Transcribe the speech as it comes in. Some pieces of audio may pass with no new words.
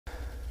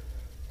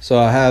So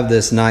I have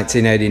this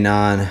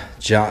 1989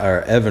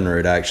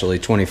 Evinrude, actually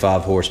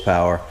 25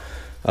 horsepower.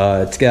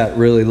 It's got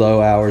really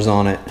low hours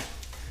on it.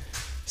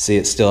 See,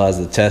 it still has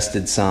the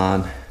tested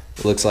sign.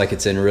 It looks like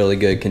it's in really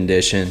good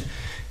condition.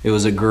 It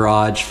was a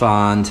garage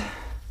find.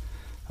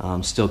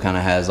 Still kind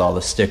of has all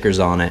the stickers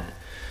on it.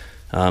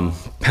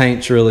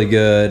 Paint's really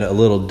good, a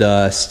little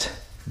dust,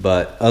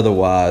 but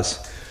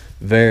otherwise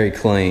very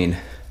clean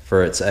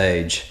for its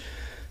age.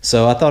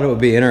 So I thought it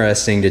would be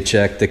interesting to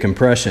check the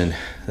compression,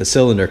 the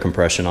cylinder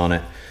compression on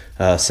it,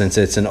 since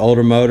it's an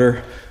older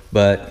motor,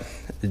 but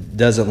it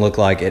doesn't look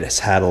like it has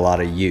had a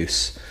lot of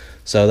use.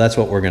 So that's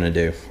what we're gonna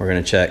do. We're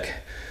gonna check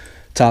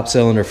top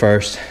cylinder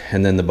first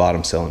and then the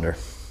bottom cylinder.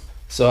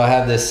 So I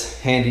have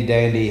this handy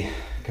dandy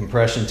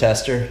compression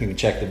tester. You can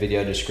check the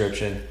video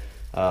description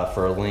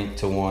for a link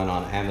to one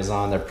on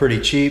Amazon. They're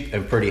pretty cheap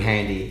and pretty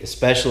handy,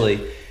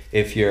 especially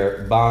if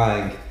you're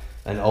buying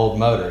an old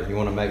motor. You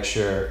wanna make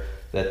sure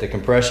that the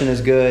compression is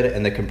good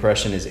and the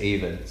compression is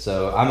even.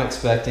 So I'm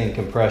expecting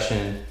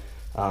compression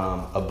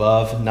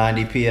above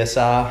 90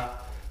 PSI,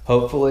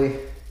 hopefully,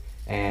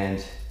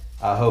 and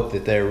I hope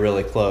that they're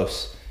really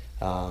close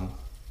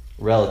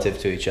relative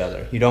to each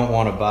other. You don't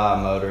want to buy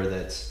a motor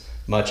that's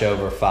much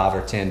over 5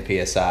 or 10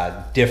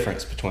 PSI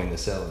difference between the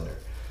cylinder.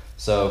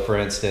 So for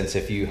instance,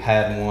 if you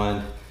had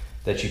one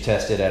that you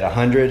tested at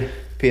 100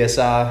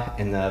 PSI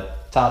in the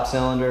top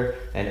cylinder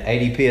and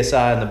 80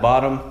 PSI in the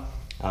bottom,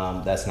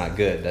 that's not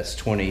good. That's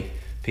 20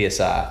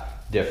 PSI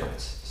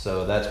difference.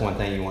 So that's one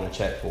thing you want to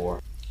check for.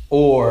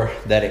 Or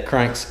that it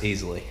cranks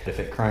easily. If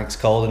it cranks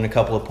cold in a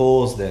couple of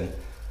pulls, then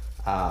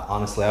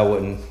honestly I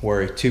wouldn't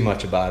worry too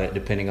much about it,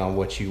 depending on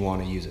what you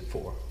want to use it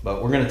for.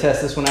 But we're going to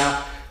test this one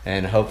out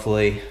and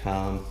hopefully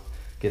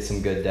get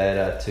some good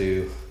data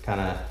to kind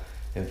of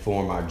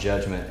inform our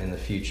judgment in the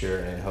future,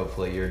 and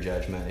hopefully your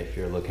judgment if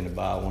you're looking to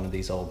buy one of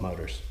these old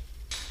motors.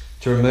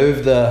 To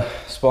remove the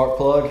spark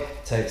plug,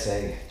 it takes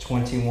a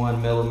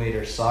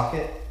 21mm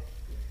socket.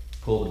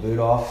 Pull the boot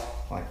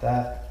off like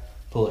that,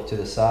 pull it to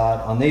the side.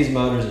 On these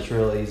motors, it's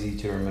real easy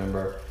to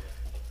remember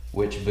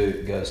which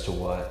boot goes to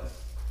what.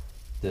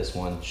 This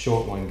one,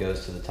 short one,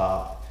 goes to the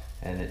top,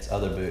 and its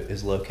other boot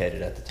is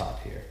located at the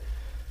top here.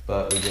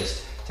 But we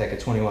just take a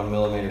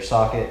 21mm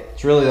socket.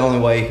 It's really the only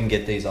way you can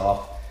get these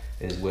off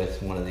is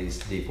with one of these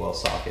deep well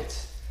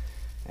sockets.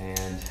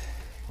 And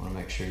you want to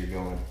make sure you're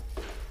going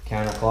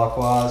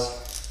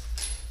counterclockwise,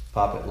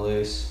 pop it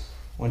loose.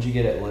 Once you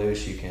get it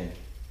loose, you can,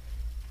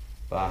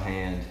 by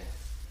hand,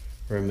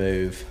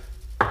 remove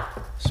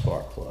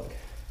spark plug.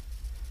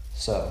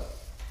 So,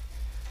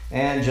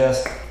 and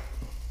just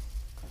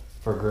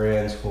for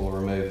grins, we'll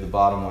remove the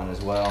bottom one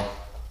as well.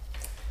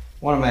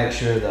 Want to make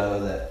sure though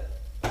that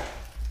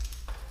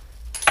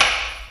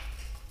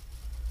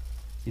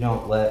you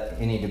don't let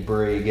any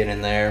debris get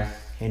in there,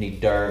 any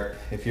dirt.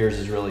 If yours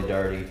is really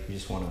dirty, you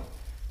just want to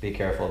be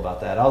careful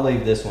about that. I'll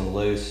leave this one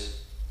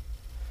loose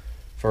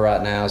for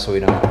right now so we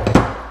don't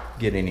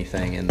get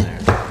anything in there.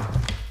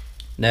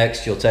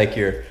 Next, you'll take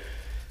your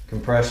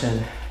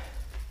compression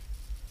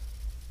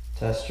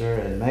tester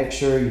and make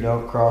sure you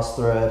don't cross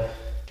thread.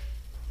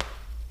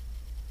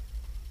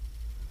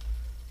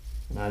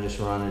 And I just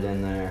run it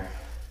in there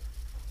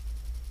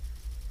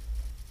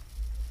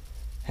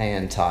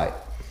hand tight.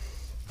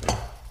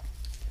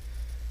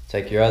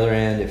 Take your other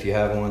end, if you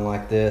have one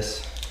like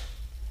this,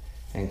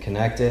 and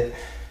connect it.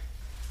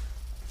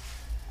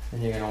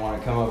 Then you're going to want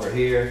to come over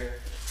here,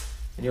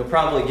 and you'll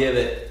probably give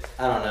it,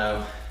 I don't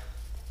know,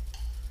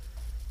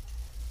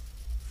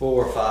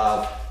 4 or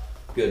 5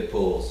 good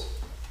pulls.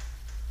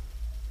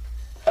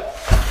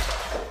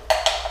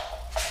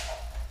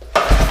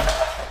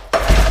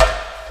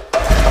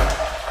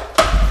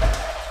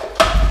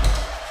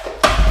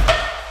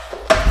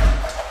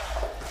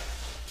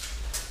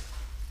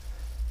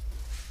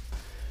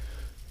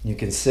 You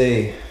can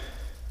see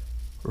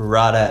we're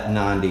right at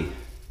 90,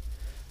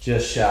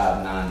 just shy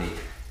of 90.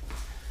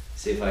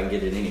 See if I can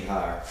get it any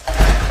higher.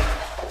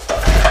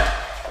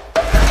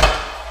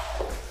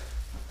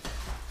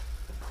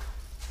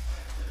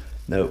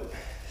 Nope,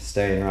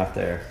 staying right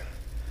there.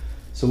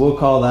 So we'll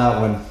call that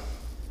one,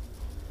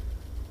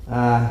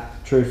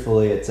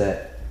 truthfully it's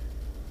at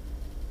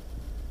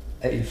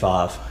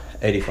 85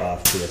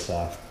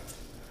 PSI.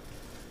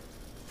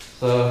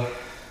 So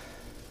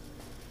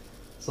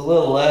it's a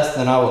little less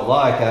than I would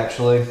like,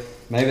 actually.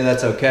 Maybe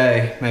that's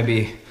okay.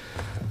 Maybe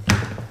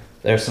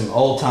there's some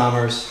old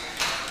timers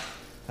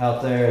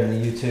out there in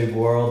the YouTube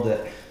world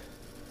that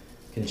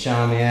can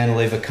chime in,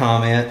 leave a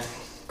comment,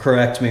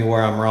 correct me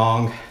where I'm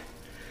wrong.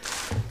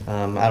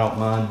 I don't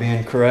mind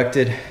being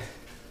corrected,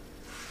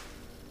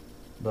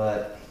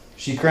 but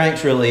she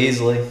cranks really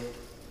easily,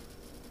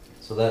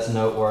 so that's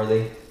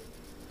noteworthy.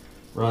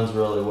 Runs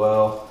really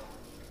well.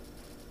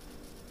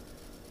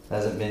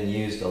 Hasn't been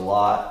used a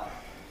lot,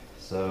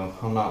 so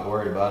I'm not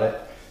worried about it.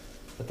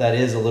 But that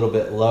is a little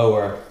bit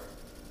lower.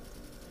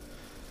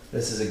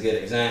 This is a good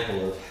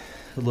example of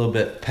a little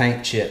bit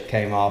paint chip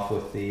came off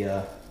with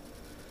the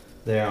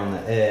there on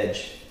the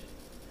edge.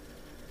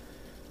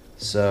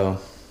 So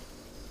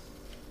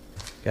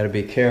got to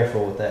be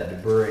careful with that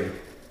debris.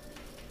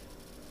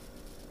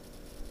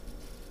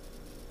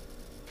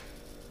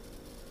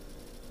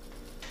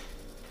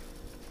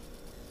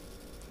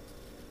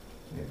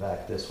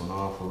 back this one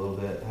off a little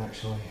bit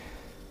actually.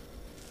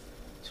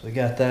 So we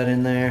got that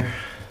in there.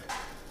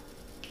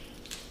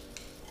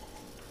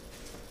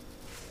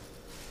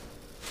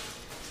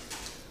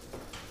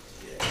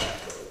 Yeah,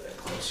 back a little bit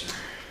closer.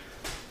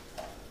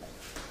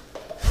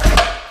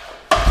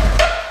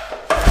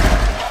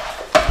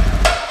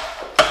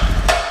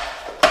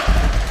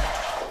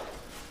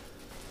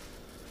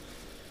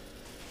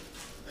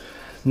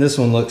 And this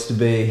one looks to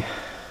be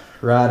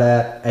right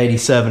at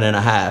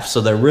 87.5,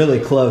 so they're really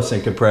close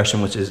in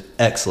compression, which is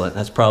excellent.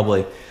 That's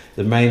probably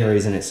the main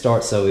reason it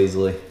starts so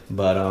easily.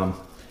 But I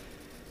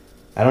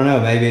don't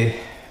know,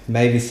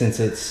 maybe since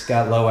it's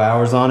got low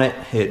hours on it,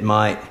 it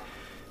might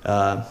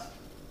not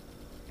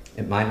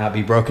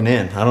be broken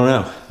in. I don't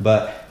know,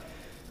 but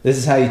this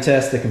is how you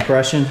test the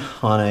compression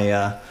on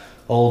a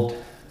old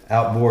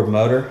outboard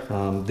motor.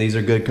 These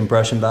are good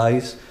compression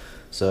values,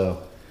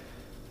 so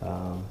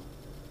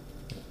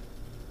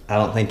I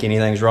don't think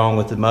anything's wrong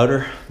with the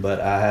motor, but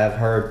I have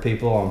heard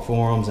people on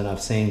forums and I've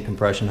seen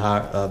compression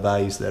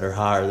values that are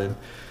higher than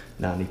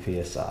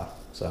 90 psi.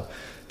 So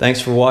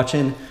thanks for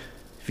watching.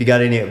 If you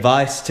got any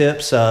advice,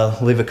 tips,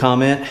 leave a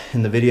comment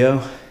in the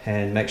video,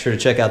 and make sure to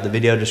check out the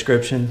video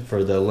description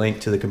for the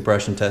link to the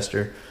compression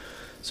tester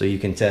so you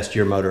can test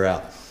your motor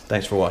out.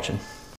 Thanks for watching.